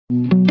Hello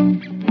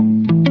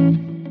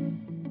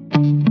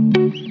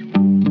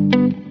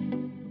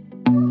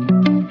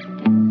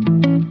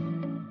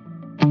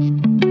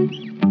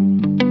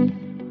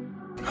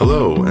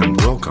and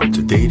welcome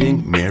to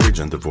Dating, Marriage,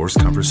 and Divorce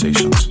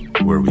Conversations,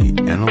 where we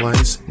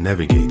analyze,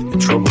 navigate, and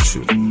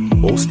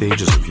troubleshoot all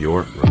stages of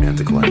your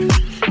romantic life.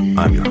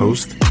 I'm your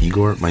host,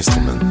 Igor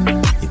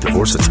Meistelman, a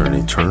divorce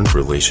attorney turned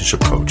relationship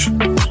coach.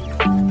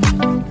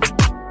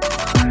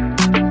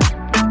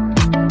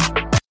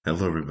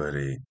 Hello,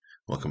 everybody.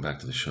 Welcome back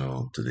to the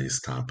show.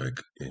 Today's topic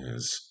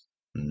is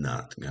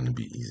not going to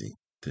be easy.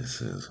 This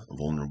is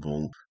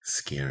vulnerable,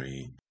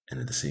 scary, and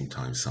at the same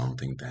time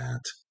something that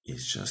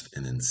is just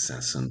an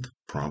incessant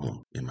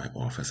problem. In my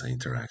office, I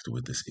interact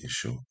with this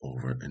issue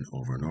over and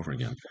over and over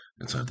again.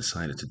 And so I've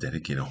decided to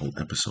dedicate a whole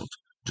episode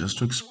just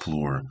to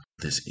explore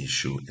this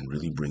issue and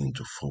really bring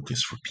into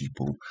focus for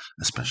people,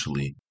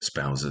 especially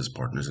spouses,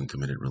 partners in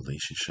committed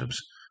relationships,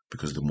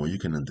 because the more you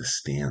can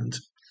understand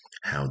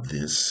how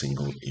this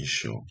single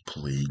issue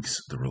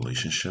plagues the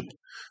relationship,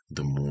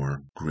 the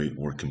more great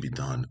work can be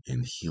done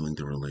in healing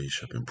the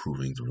relationship,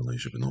 improving the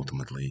relationship, and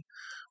ultimately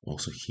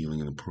also healing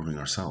and improving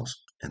ourselves.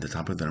 And the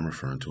topic that I'm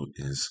referring to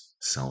is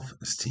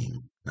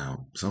self-esteem.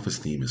 Now,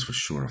 self-esteem is for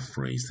sure a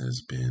phrase that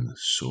has been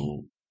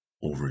so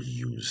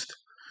overused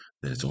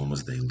that it's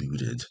almost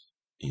diluted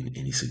in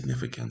any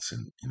significance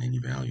and in any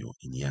value.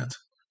 And yet,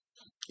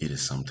 it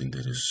is something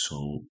that is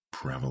so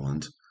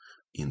prevalent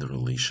in the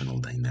relational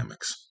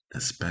dynamics,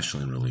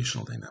 especially in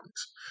relational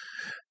dynamics.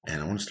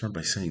 And I want to start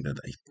by saying that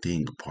I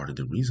think part of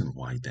the reason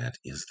why that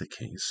is the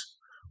case,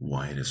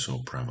 why it is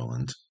so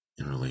prevalent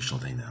in relational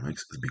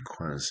dynamics, is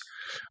because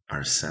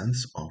our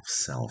sense of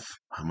self,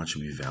 how much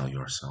we value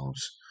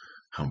ourselves,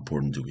 how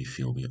important do we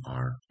feel we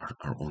are,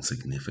 our own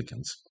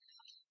significance,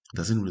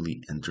 doesn't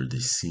really enter the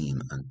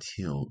scene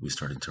until we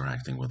start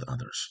interacting with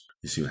others.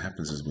 You see, what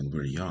happens is when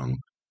we're young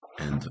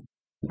and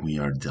we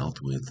are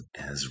dealt with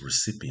as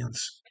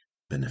recipients,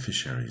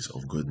 beneficiaries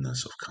of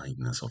goodness, of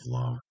kindness, of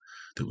love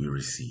that we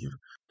receive.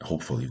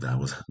 Hopefully that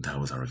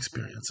was our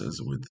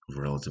experiences with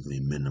relatively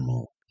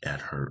minimal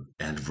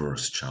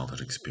adverse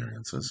childhood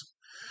experiences.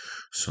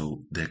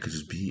 So there could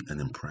just be an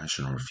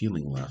impression or a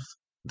feeling left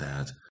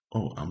that,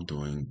 oh, I'm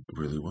doing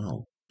really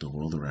well. The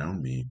world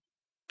around me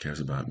cares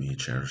about me,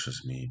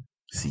 cherishes me,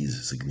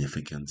 sees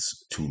significance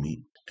to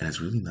me. And it's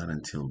really not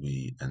until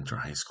we enter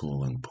high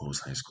school and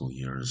post-high school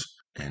years,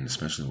 and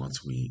especially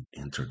once we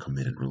enter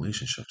committed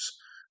relationships,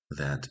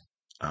 that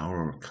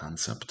our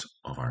concept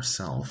of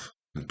ourself,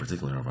 in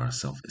particular of our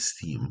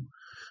self-esteem,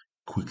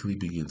 quickly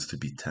begins to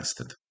be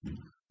tested.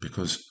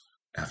 Because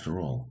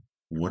after all,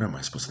 what am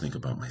I supposed to think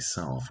about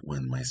myself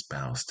when my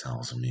spouse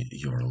tells me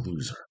you're a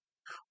loser?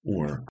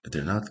 Or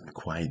they're not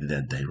quite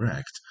that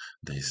direct.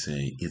 They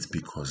say it's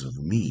because of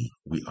me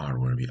we are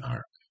where we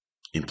are.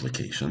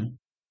 Implication,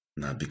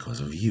 not because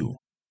of you.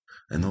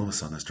 And all of a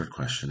sudden I start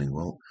questioning,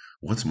 well,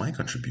 what's my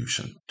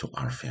contribution to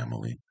our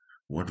family?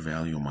 What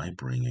value am I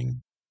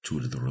bringing to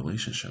the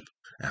relationship?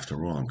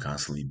 After all, I'm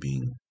constantly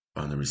being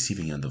on the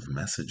receiving end of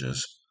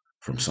messages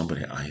from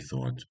somebody I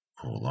thought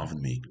who loved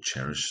me,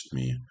 cherished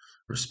me,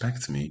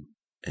 respects me,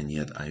 and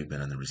yet I've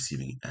been on the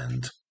receiving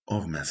end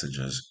of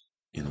messages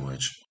in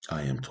which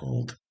I am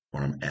told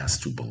or I'm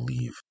asked to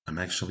believe I'm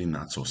actually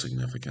not so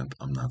significant,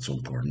 I'm not so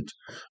important,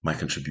 my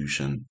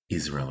contribution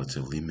is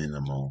relatively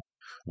minimal,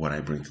 what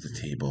I bring to the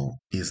table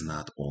is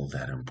not all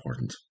that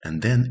important.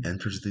 And then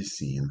enters the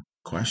scene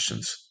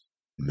questions,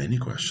 many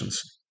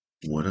questions.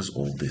 What does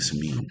all this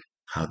mean?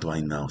 How do I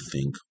now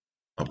think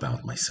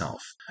about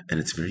myself? And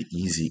it's very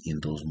easy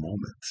in those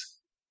moments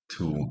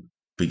to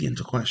begin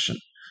to question.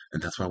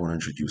 And that's why I want to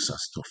introduce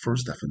us to a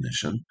first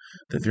definition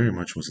that very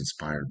much was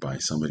inspired by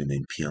somebody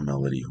named Pia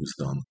Melody, who's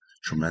done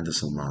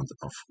tremendous amount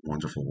of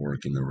wonderful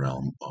work in the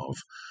realm of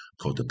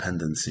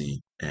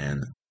codependency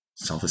and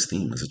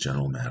self-esteem as a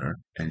general matter.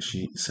 And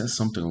she says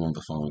something along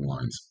the following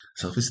lines.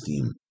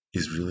 Self-esteem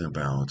is really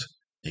about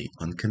a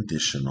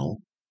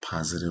unconditional,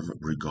 positive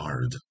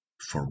regard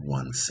for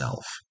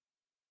oneself.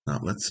 Now,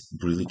 let's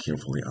really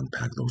carefully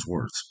unpack those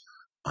words.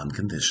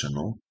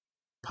 Unconditional,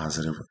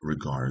 positive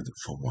regard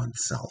for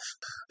oneself.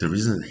 The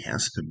reason it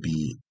has to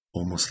be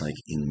almost like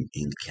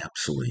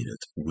encapsulated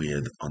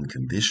with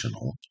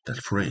unconditional, that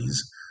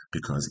phrase,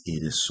 because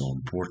it is so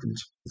important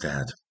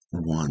that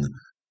one,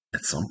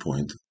 at some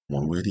point,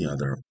 one way or the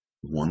other,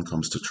 one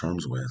comes to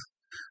terms with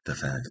the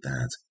fact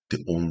that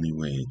the only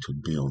way to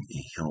build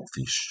a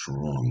healthy,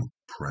 strong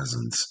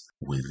presence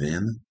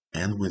within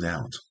and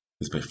without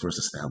is by first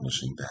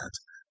establishing that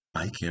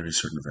I carry a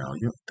certain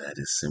value that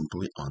is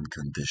simply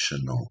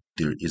unconditional.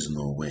 There is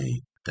no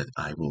way that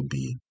I will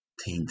be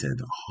tainted,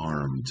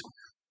 harmed,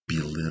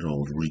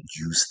 belittled,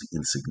 reduced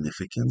in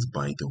significance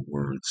by the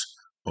words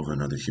of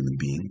another human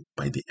being,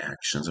 by the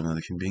actions of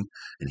another human being.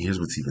 And here's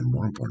what's even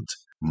more important.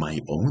 My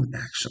own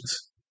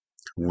actions.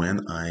 When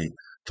I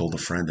told a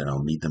friend that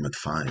I'll meet them at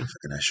 5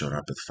 and I showed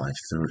up at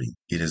 5:30,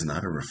 it is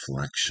not a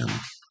reflection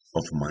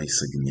of my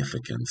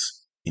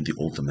significance in the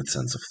ultimate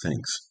sense of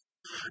things.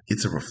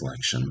 It's a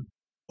reflection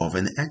of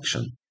an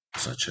action,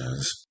 such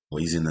as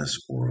laziness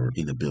or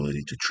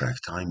inability to track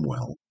time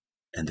well.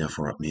 And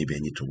therefore, maybe I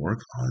need to work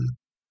on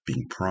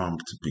being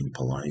prompt, being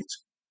polite,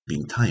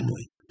 being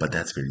timely. But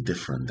that's very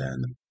different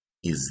than,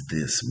 is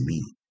this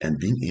me? And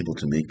being able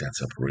to make that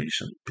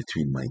separation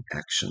between my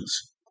actions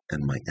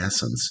and my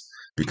essence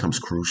becomes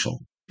crucial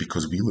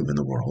because we live in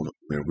a world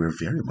where we're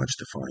very much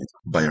defined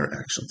by our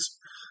actions.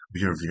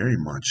 We are very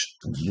much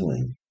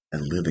dealing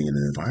and living in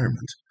an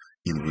environment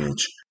in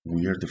which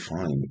we are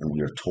defined and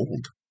we are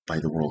told by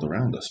the world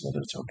around us,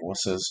 whether it's our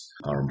bosses,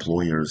 our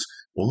employers,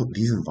 all of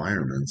these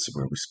environments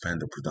where we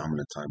spend the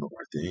predominant time of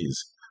our days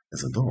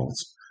as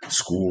adults,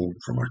 school,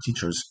 from our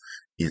teachers,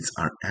 it's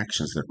our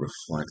actions that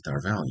reflect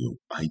our value.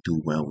 I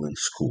do well in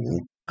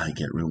school, I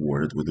get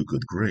rewarded with a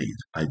good grade.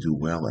 I do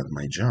well at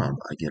my job,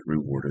 I get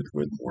rewarded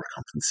with more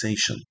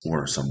compensation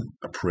or some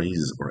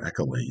praise or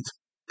accolade.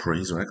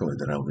 Praise or accolade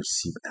that I'll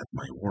receive at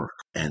my work.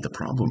 And the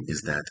problem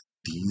is that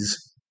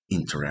these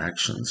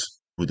interactions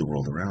with the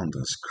world around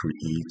us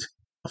create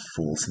a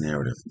false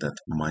narrative that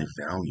my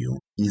value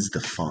is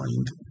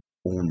defined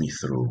only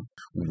through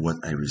what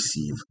I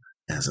receive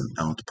as an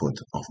output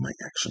of my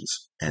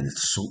actions. And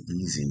it's so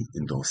easy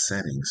in those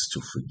settings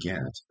to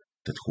forget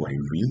that who I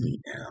really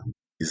am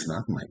is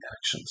not my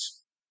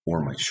actions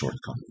or my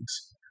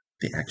shortcomings,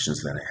 the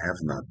actions that I have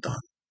not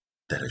done,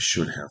 that I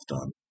should have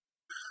done.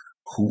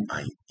 Who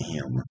I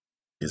am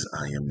is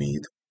I am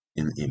made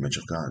in the image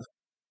of God.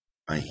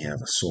 I have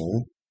a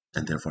soul,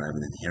 and therefore I have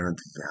an inherent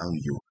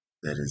value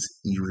that is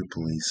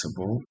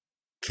irreplaceable,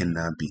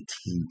 cannot be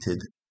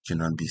tainted,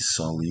 cannot be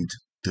sullied,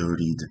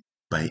 dirtied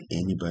by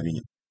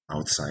anybody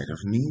outside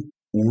of me,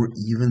 or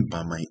even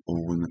by my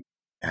own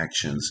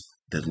actions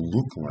that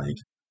look like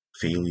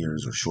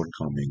failures or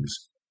shortcomings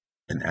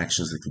and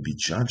actions that could be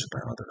judged by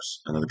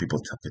others. And other people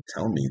could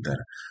tell me that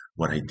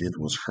what I did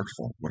was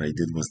hurtful, what I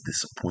did was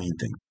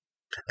disappointing,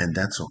 and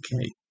that's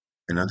okay.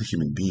 Another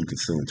human being could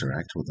still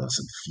interact with us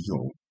and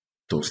feel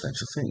those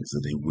types of things,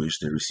 that they wish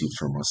they received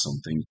from us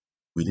something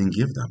we didn't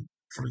give them,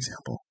 for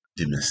example.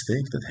 The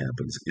mistake that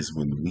happens is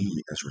when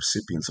we, as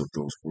recipients of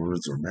those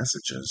words or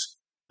messages,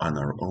 on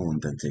our own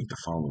then take the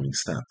following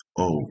step.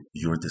 Oh,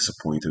 you're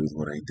disappointed with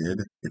what I did?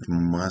 It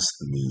must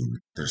mean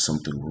there's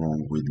something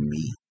wrong with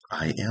me.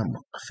 I am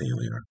a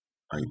failure.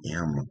 I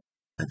am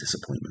a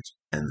disappointment.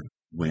 And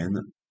when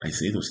I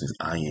say those things,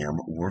 I am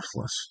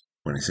worthless.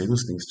 When I say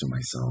those things to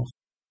myself,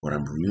 what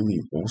I'm really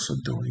also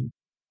doing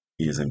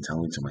is I'm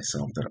telling to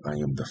myself that I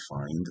am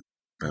defined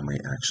by my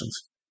actions.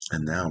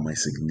 And now my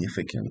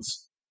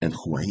significance and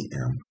who I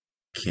am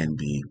can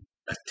be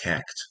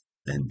attacked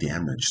and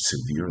damaged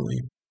severely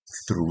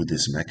through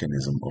this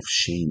mechanism of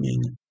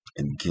shaming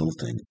and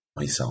guilting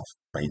myself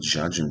by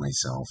judging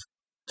myself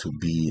to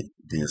be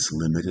this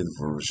limited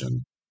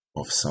version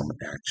of some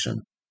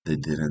action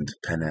that didn't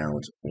pan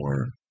out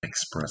or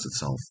express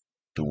itself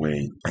the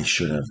way I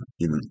should have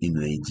in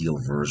an ideal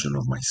version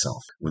of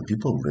myself. When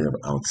people live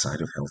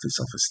outside of healthy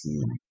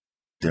self-esteem,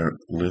 they're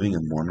living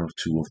in one or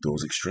two of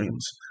those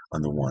extremes.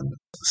 On the one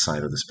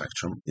side of the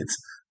spectrum, it's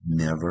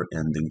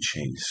never-ending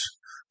chase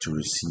to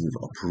receive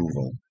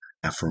approval,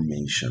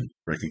 affirmation,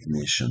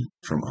 recognition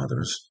from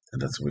others,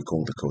 and that's what we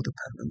call the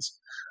codependence.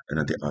 And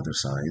on the other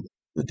side,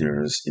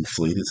 there's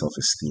inflated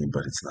self-esteem,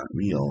 but it's not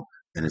real,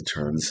 and it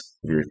turns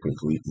very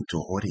quickly into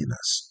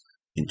haughtiness,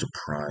 into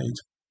pride,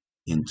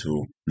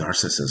 into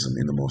narcissism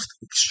in the most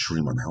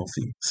extreme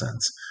unhealthy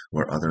sense,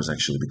 where others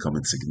actually become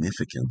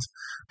insignificant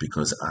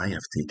because I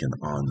have taken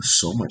on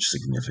so much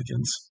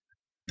significance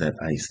that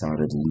I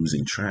started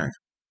losing track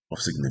of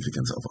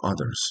significance of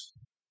others.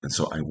 And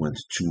so I went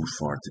too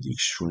far to the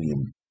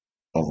extreme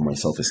of my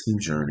self-esteem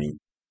journey,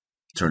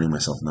 turning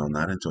myself now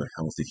not into a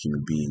healthy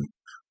human being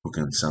who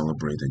can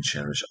celebrate and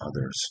cherish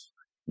others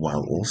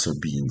while also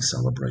being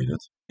celebrated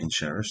and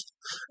cherished.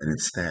 And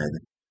instead,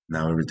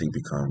 now everything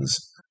becomes,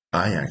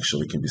 I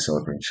actually can be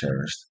celebrated and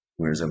cherished,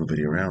 whereas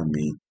everybody around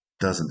me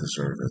doesn't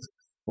deserve it,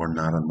 or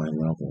not on my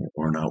level,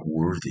 or not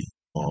worthy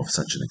of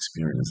such an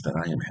experience that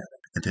I am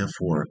having. And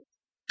therefore,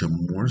 the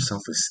more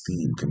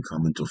self-esteem can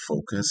come into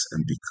focus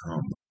and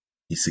become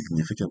a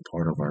significant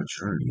part of our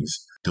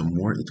journeys, the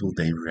more it will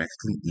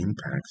directly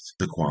impact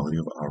the quality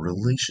of our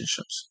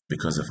relationships.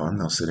 Because if I'm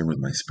now sitting with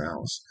my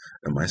spouse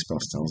and my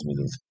spouse tells me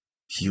that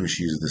he or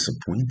she is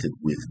disappointed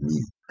with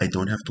me, I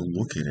don't have to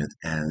look at it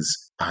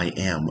as I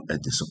am a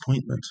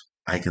disappointment.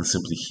 I can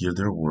simply hear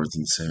their words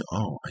and say,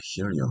 oh, I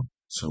hear you.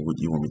 So what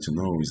you want me to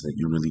know is that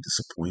you're really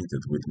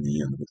disappointed with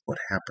me and with what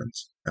happened.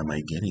 Am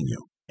I getting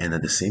you? And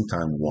at the same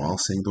time, while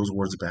saying those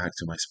words back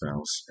to my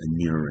spouse and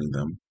mirroring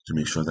them to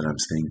make sure that I'm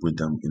staying with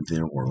them in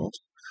their world,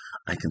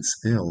 I can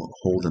still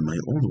hold in my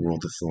own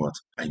world the thought,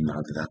 I'm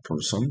not that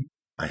person,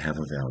 I have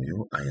a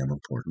value, I am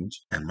important,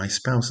 and my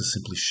spouse is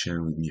simply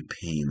sharing with me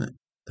pain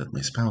that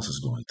my spouse is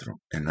going through.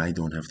 And I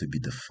don't have to be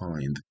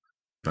defined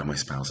by my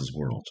spouse's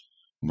world.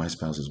 My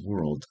spouse's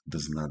world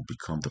does not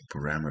become the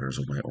parameters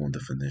of my own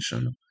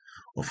definition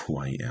of who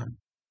I am.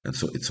 And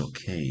so it's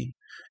okay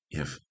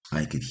if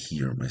I could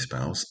hear my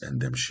spouse and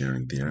them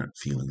sharing their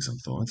feelings and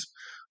thoughts,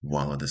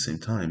 while at the same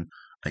time,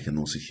 I can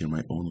also hear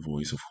my own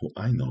voice of who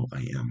I know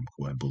I am,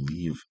 who I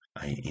believe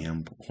I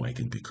am, who I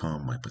can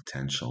become, my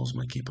potentials,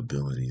 my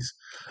capabilities,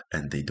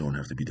 and they don't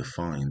have to be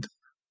defined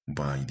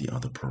by the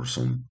other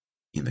person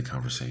in the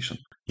conversation.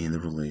 In the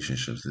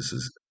relationships, this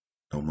is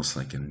almost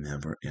like a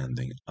never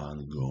ending,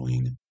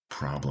 ongoing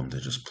problem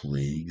that just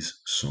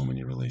plagues so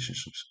many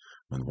relationships.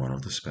 When one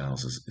of the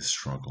spouses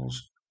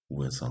struggles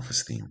with self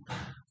esteem,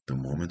 the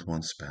moment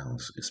one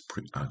spouse is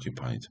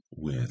preoccupied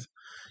with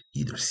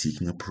either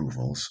seeking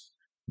approvals,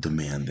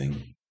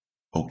 demanding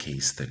okay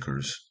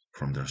stickers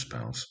from their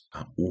spouse,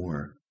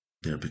 or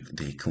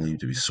they claim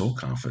to be so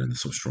confident and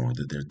so strong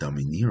that they're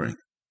domineering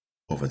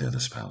over the other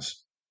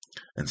spouse.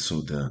 And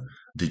so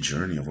the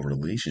journey of a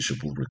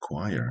relationship will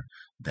require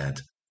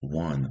that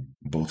one,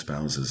 both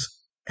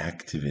spouses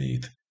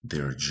activate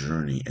their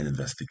journey and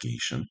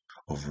investigation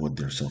of what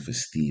their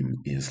self-esteem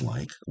is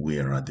like,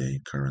 where are they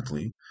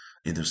currently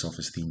in their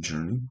self-esteem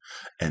journey,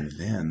 and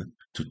then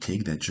to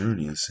take that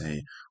journey and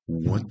say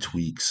what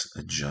tweaks,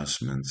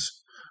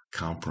 adjustments,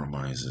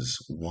 compromises,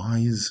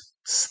 wise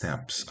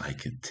steps I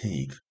could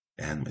take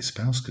and my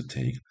spouse could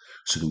take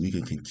so that we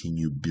can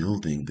continue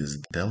building this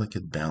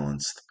delicate,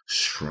 balanced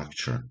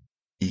structure,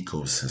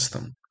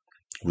 ecosystem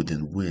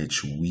within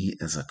which we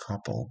as a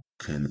couple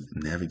can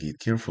navigate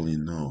carefully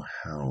and know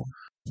how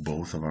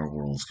both of our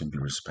worlds can be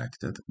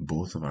respected,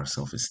 both of our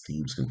self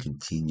esteems can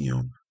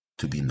continue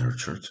to be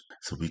nurtured.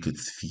 So we could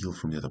feel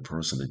from the other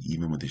person that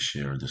even when they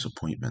share a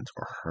disappointment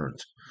or hurt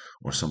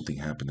or something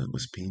happened that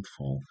was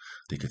painful,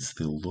 they could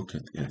still look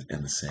at it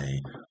and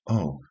say,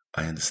 oh,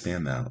 I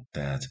understand now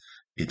that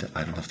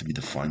I don't have to be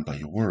defined by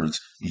your words.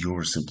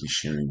 You're simply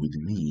sharing with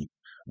me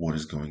what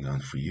is going on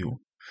for you.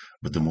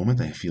 But the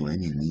moment I feel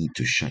any need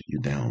to shut you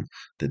down,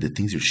 that the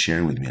things you're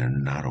sharing with me are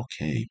not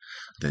okay,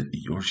 that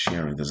your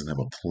sharing doesn't have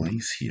a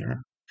place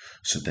here,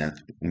 so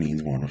that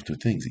means one of two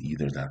things.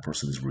 Either that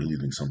person is really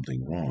doing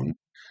something wrong,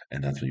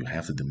 and that's why you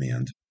have to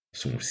demand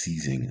sort of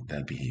seizing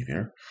that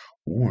behavior,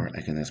 or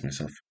I can ask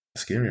myself a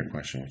scarier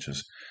question, which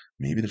is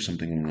maybe there's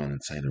something going on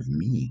inside of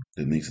me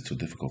that makes it so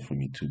difficult for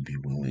me to be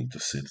willing to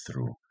sit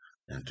through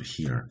and to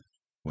hear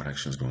what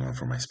actually is going on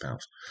for my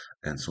spouse.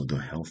 And so the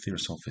healthier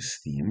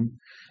self-esteem,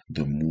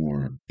 the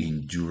more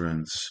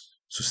endurance,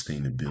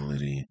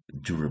 sustainability,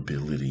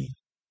 durability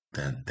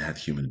that that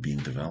human being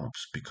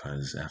develops.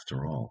 Because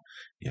after all,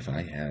 if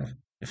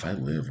I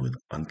live with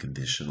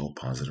unconditional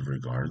positive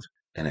regard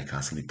and I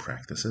constantly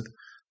practice it,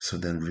 so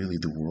then really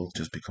the world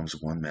just becomes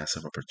one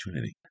massive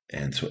opportunity.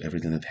 And so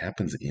everything that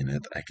happens in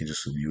it, I can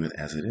just view it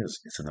as it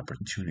is. It's an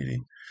opportunity.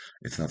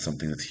 It's not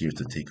something that's here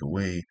to take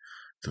away,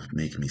 to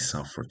make me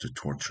suffer, to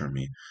torture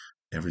me.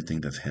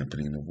 Everything that's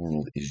happening in the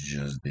world is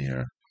just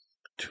there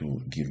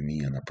to give me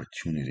an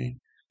opportunity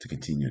to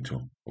continue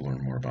to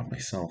learn more about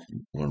myself,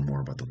 learn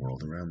more about the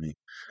world around me,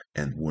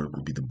 and what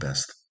would be the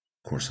best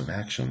course of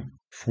action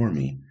for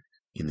me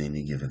in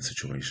any given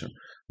situation.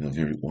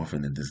 Very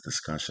often in this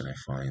discussion, I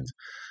find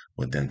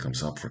what then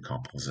comes up for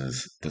couples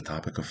is the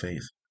topic of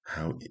faith.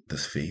 How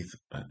does faith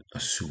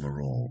assume a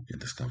role in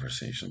this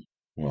conversation?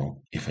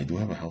 Well, if I do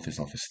have a healthy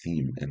self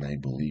esteem and I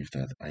believe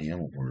that I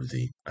am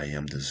worthy, I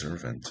am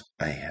deserving,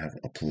 I have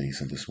a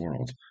place in this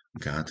world.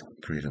 God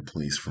created a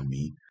place for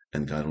me,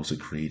 and God also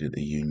created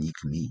a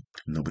unique me.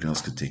 Nobody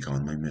else could take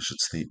on my mission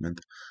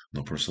statement.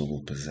 No person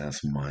will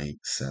possess my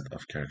set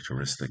of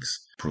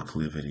characteristics,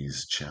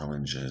 proclivities,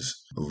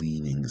 challenges,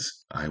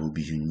 leanings. I will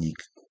be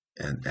unique,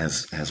 and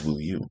as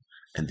will you.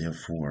 And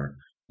therefore,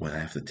 when I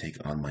have to take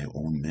on my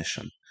own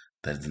mission,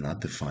 that is not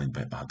defined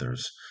by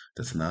others,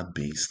 that's not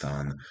based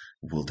on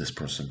will this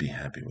person be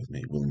happy with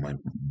me? Will my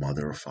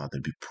mother or father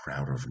be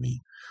proud of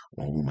me?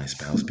 Or will my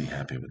spouse be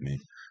happy with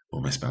me?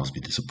 Will my spouse be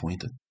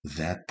disappointed?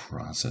 That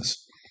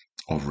process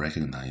of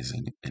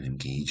recognizing and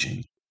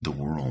engaging the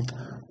world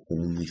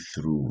only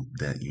through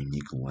that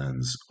unique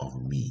lens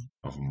of me,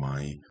 of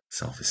my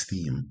self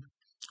esteem,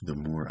 the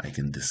more I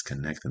can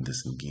disconnect and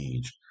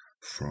disengage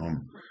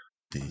from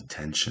the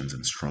tensions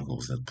and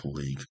struggles that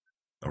plague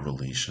a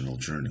relational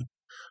journey.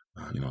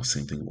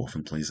 Same thing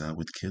often plays out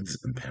with kids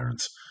and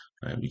parents.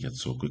 Right? We get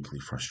so quickly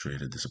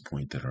frustrated,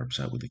 disappointed, or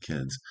upset with the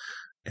kids,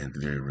 and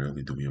very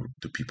rarely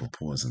do people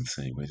pause and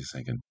say, "Wait a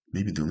second,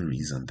 maybe the only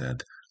reason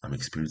that I'm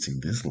experiencing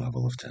this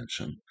level of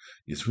tension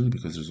is really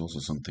because there's also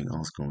something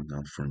else going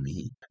on for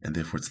me, and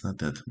therefore it's not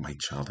that my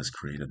child has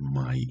created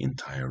my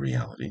entire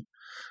reality.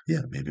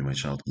 Yeah, maybe my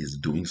child is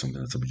doing something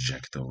that's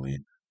objectively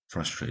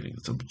frustrating,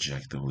 it's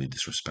objectively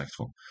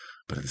disrespectful,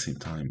 but at the same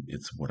time,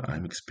 it's what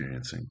I'm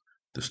experiencing,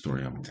 the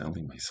story I'm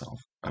telling myself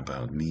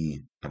about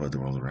me, about the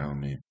world around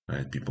me,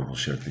 right? People will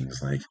share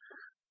things like,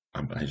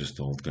 I just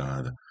told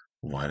God,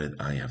 why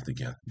did I have to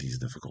get these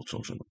difficult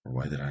children? Or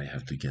why did I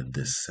have to get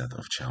this set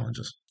of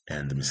challenges?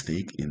 And the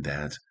mistake in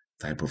that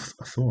type of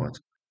thought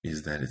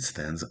is that it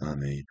stands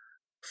on a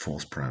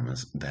false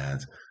premise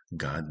that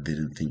God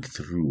didn't think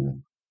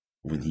through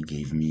when He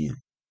gave me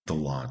the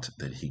lot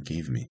that He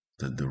gave me,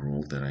 the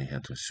role that I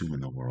had to assume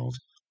in the world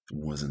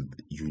wasn't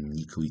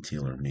uniquely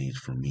tailor-made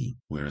for me.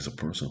 Whereas a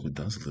person who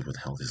does live with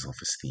healthy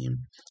self-esteem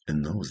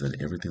and knows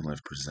that everything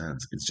life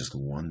presents is just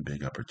one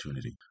big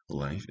opportunity.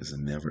 Life is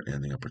a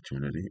never-ending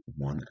opportunity,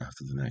 one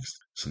after the next.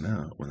 So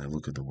now, when I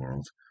look at the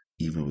world,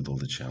 even with all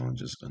the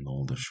challenges and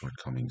all the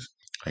shortcomings,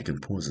 I can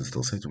pause and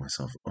still say to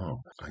myself,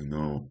 oh, I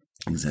know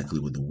exactly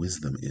what the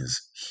wisdom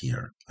is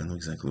here. I know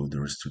exactly what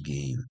there is to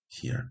gain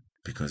here.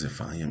 Because if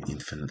I am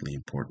infinitely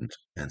important,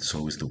 and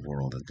so is the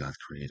world that God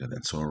created,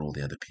 and so are all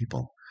the other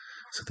people,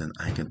 so then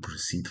I can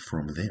proceed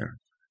from there.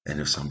 And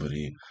if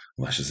somebody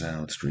lashes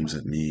out, screams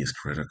at me, is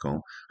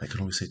critical, I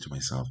can always say to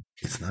myself,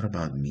 it's not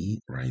about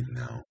me right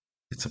now.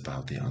 It's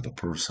about the other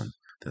person.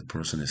 That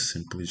person is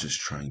simply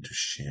just trying to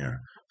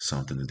share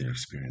something that they're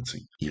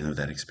experiencing, even if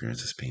that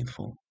experience is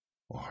painful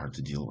or hard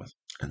to deal with.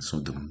 And so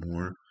the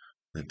more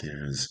that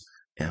there's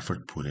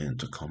effort put in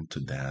to come to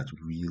that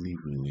really,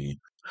 really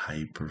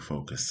hyper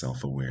focused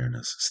self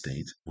awareness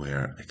state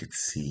where I could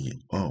see,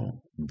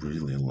 oh,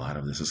 really, a lot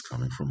of this is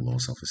coming from low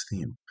self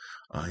esteem.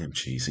 I am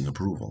chasing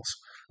approvals.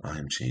 I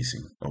am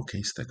chasing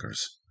okay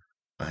stickers.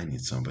 I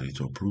need somebody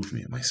to approve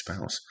me, my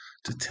spouse,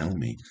 to tell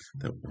me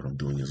that what I'm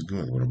doing is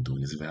good, what I'm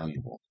doing is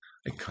valuable.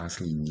 I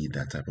constantly need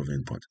that type of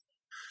input.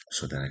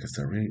 So then I can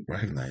start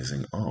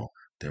recognizing, oh,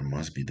 there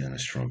must be then a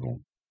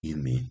struggle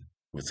in me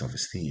with self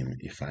esteem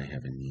if I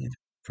have a need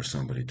for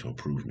somebody to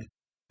approve me,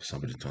 for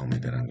somebody to tell me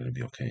that I'm going to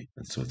be okay.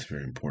 And so it's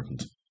very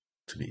important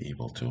to be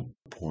able to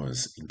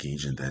pause,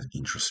 engage in that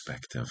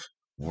introspective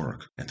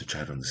work, and to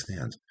try to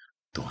understand,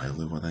 do I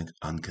live with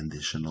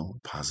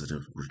unconditional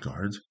positive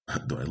regard?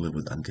 Do I live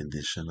with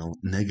unconditional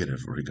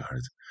negative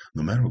regard?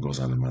 No matter what goes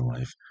on in my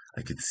life,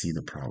 I could see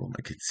the problem.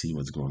 I could see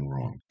what's going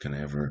wrong. Can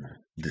I ever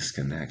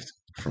disconnect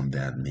from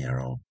that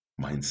narrow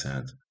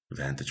mindset,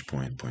 vantage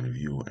point of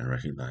view, and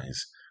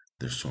recognize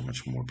there's so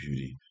much more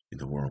beauty in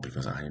the world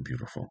because I am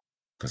beautiful,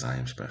 because I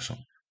am special,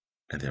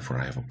 and therefore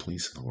I have a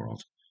place in the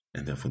world.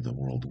 And therefore, the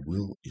world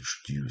will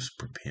introduce,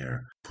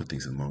 prepare, put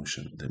things in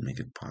motion that make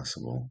it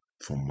possible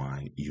for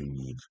my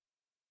unique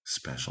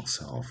special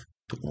self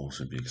to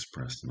also be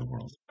expressed in the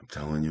world. I'm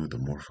telling you, the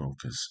more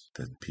focus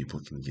that people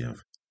can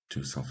give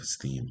to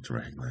self-esteem, to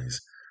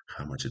recognize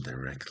how much it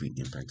directly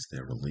impacts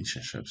their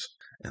relationships,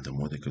 and the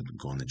more they could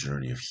go on the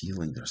journey of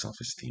healing their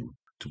self-esteem,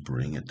 to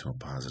bring it to a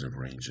positive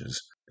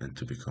ranges and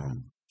to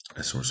become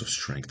a source of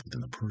strength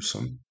within the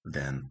person,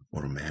 then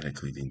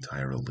automatically the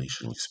entire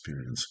relational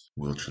experience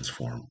will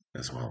transform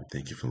as well.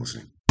 Thank you for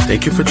listening.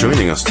 Thank you for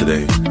joining us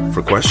today.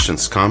 For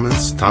questions,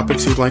 comments,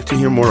 topics you'd like to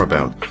hear more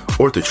about,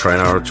 or to try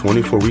out our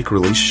 24-week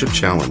relationship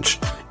challenge,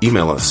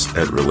 email us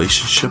at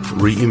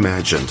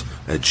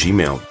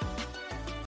relationshipreimagined@gmail.com.